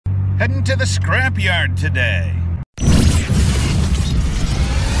Heading to the scrapyard today.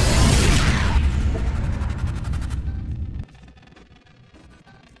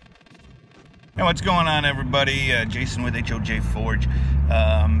 Hey, what's going on, everybody? Jason with HOJ Forge.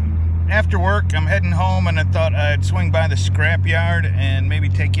 After work, I'm heading home, and I thought I'd swing by the scrapyard and maybe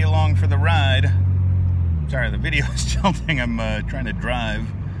take you along for the ride. Sorry, the video is still thinking I'm trying to drive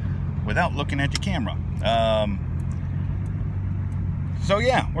without looking at the camera. So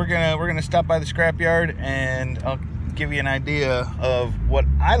yeah, we're gonna stop by the scrapyard, and I'll give you an idea of what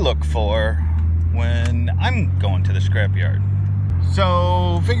I look for when I'm going to the scrapyard.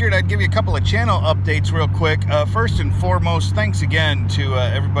 So figured I'd give you a couple of channel updates real quick. First and foremost, thanks again to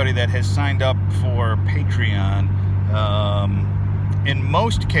everybody that has signed up for Patreon. In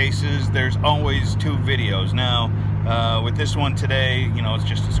most cases, there's always 2 videos. Now, with this one today, you know, it's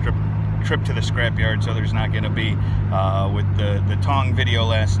just a trip to the scrapyard, so there's not going to be with the Tong video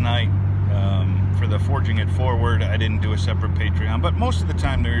last night for the Forging It Forward. I didn't do a separate Patreon, but most of the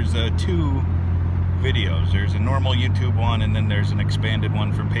time there's 2 videos. There's a normal YouTube one, and then there's an expanded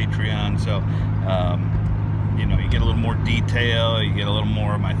one for Patreon. So you know, you get a little more detail, you get a little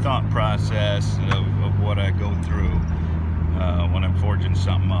more of my thought process of what I go through when I'm forging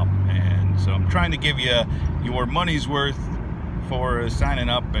something up. And so I'm trying to give you your money's worth for signing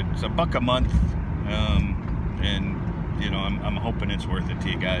up. It's $1 a month, and you know, I'm hoping it's worth it to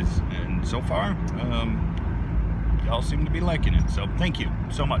you guys, and so far y'all seem to be liking it, so thank you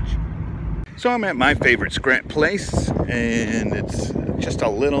so much. So I'm at my favorite scrap place, and it's just a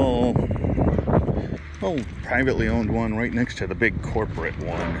little privately owned one right next to the big corporate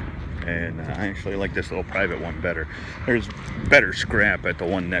one. And I actually like this little private one better. There's better scrap at the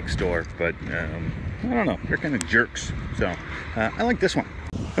one next door, but I don't know, they're kind of jerks. So I like this one.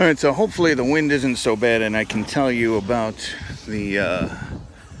 All right, so hopefully the wind isn't so bad, and I can tell you about the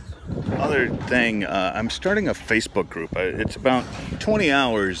other thing. I'm starting a Facebook group. It's about 20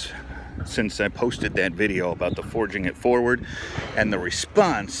 hours since I posted that video about the Forging It Forward, and the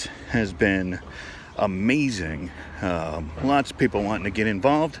response has been amazing. Lots of people wanting to get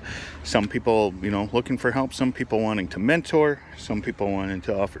involved, some people, you know, looking for help, some people wanting to mentor, some people wanting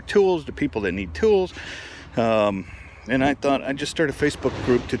to offer tools to people that need tools. And I thought I'd just start a Facebook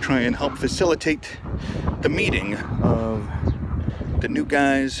group to try and help facilitate the meeting of the new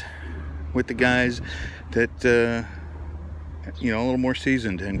guys with the guys that you know, a little more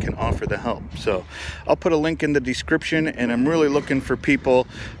seasoned and can offer the help. So I'll put a link in the description, and I'm really looking for people,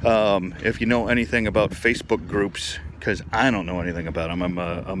 if you know anything about Facebook groups, because I don't know anything about them. I'm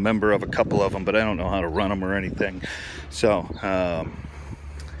a member of a couple of them, but I don't know how to run them or anything. So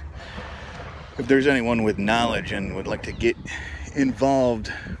if there's anyone with knowledge and would like to get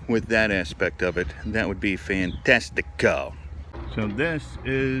involved with that aspect of it, that would be fantastico. So this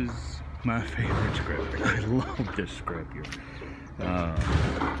is my favorite scrapyard. I love this scrapyard.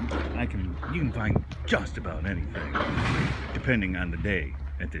 You can find just about anything depending on the day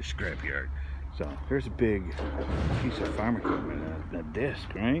at this scrapyard. So there's a big piece of farm equipment, a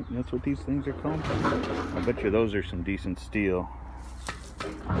disc, right? That's what these things are called. I bet you those are some decent steel.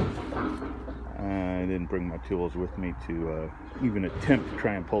 I didn't bring my tools with me to even attempt to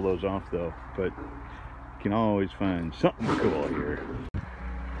try and pull those off, though, but you can always find something cool here.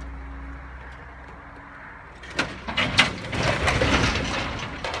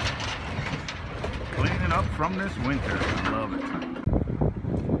 Cleaning up from this winter. I love it.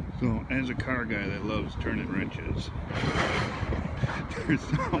 So, as a car guy that loves turning wrenches, there's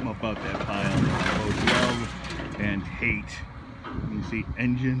something about that pile that I both love and hate. You see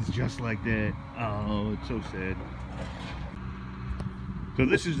engines just like that. Oh, it's so sad. So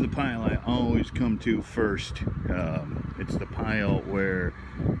this is the pile I always come to first. It's the pile where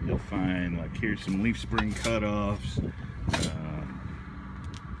you'll find, like, here's some leaf spring cutoffs.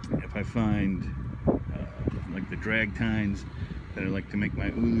 If I find like the drag tines that I like to make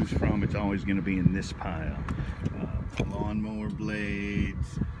my Ulus from, it's always going to be in this pile. Lawnmower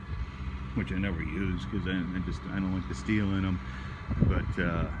blades, which I never use because I don't like the steel in them. But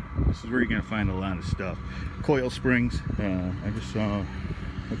this is where you're going to find a lot of stuff. Coil springs. I just saw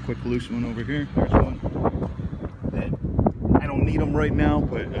a quick loose one over here. There's one that I don't need them right now,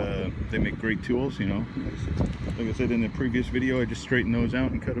 but they make great tools, you know. Like I said in the previous video, I just straighten those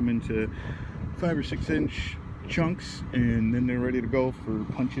out and cut them into 5 or 6 inch chunks, and then they're ready to go for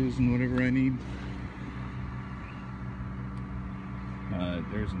punches and whatever I need.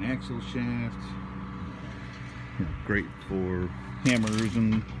 There's an axle shaft, great for hammers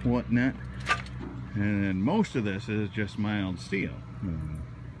and whatnot. And then most of this is just mild steel.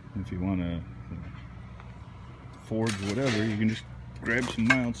 If you want to forge whatever, you can just grab some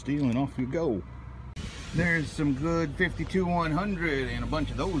mild steel and off you go. There's some good 52-100 and a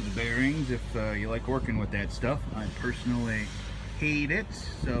bunch of those bearings if you like working with that stuff. I personally hate it,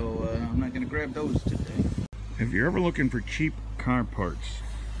 so I'm not going to grab those today. If you're ever looking for cheap car parts,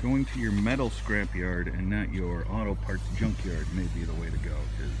 going to your metal scrapyard and not your auto parts junkyard may be the way to go,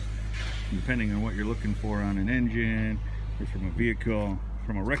 because depending on what you're looking for on an engine or from a vehicle,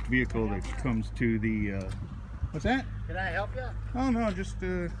 from a wrecked vehicle that comes to the what's that? Can I help you? Oh no, just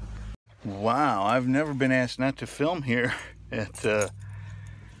wow, I've never been asked not to film here at this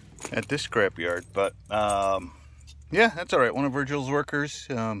scrapyard, but yeah, that's all right. One of Virgil's workers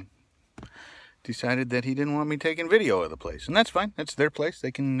decided that he didn't want me taking video of the place, and that's fine. That's their place.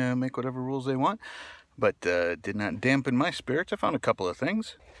 They can make whatever rules they want, but did not dampen my spirits. I found a couple of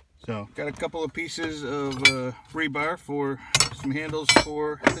things. So got a couple of pieces of rebar for some handles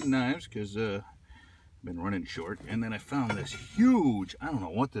for the knives, because I've been running short. And then I found this huge, I don't know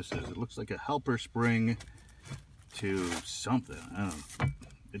what this is. It looks like a helper spring to something. I don't know.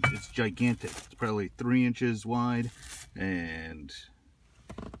 It's gigantic. It's probably 3 inches wide and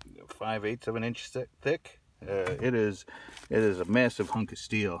 5/8 of an inch thick. It is a massive hunk of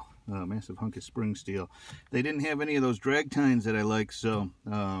steel, massive hunk of spring steel. They didn't have any of those drag tines that I like, so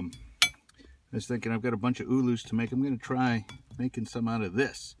I was thinking I've got a bunch of Ulus to make. I'm going to try making some out of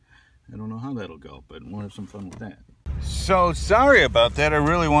this. I don't know how that'll go, but we'll have some fun with that. So sorry about that. I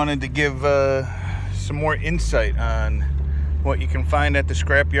really wanted to give some more insight on what you can find at the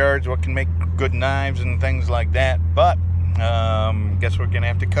scrap yards, what can make good knives and things like that, but guess we're gonna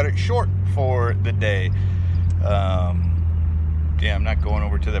have to cut it short for the day. Yeah, I'm not going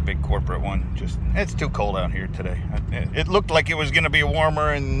over to the big corporate one. Just, it's too cold out here today. It looked like it was gonna be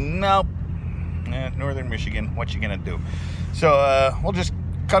warmer, and nope. Northern Michigan, what you gonna do? So we'll just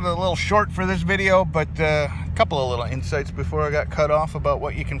cut it a little short for this video, but a couple of little insights before I got cut off about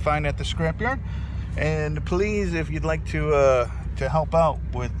what you can find at the scrapyard. And please, if you'd like to help out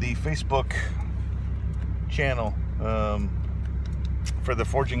with the Facebook channel for the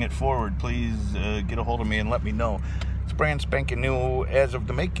Forging It Forward, please get a hold of me and let me know. It's brand spanking new as of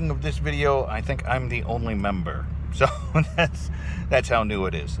the making of this video. I think I'm the only member, so that's how new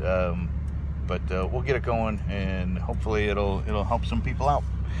it is. But we'll get it going, and hopefully it'll help some people out.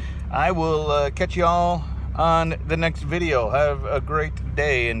 I will catch you all on the next video. Have a great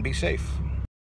day and be safe.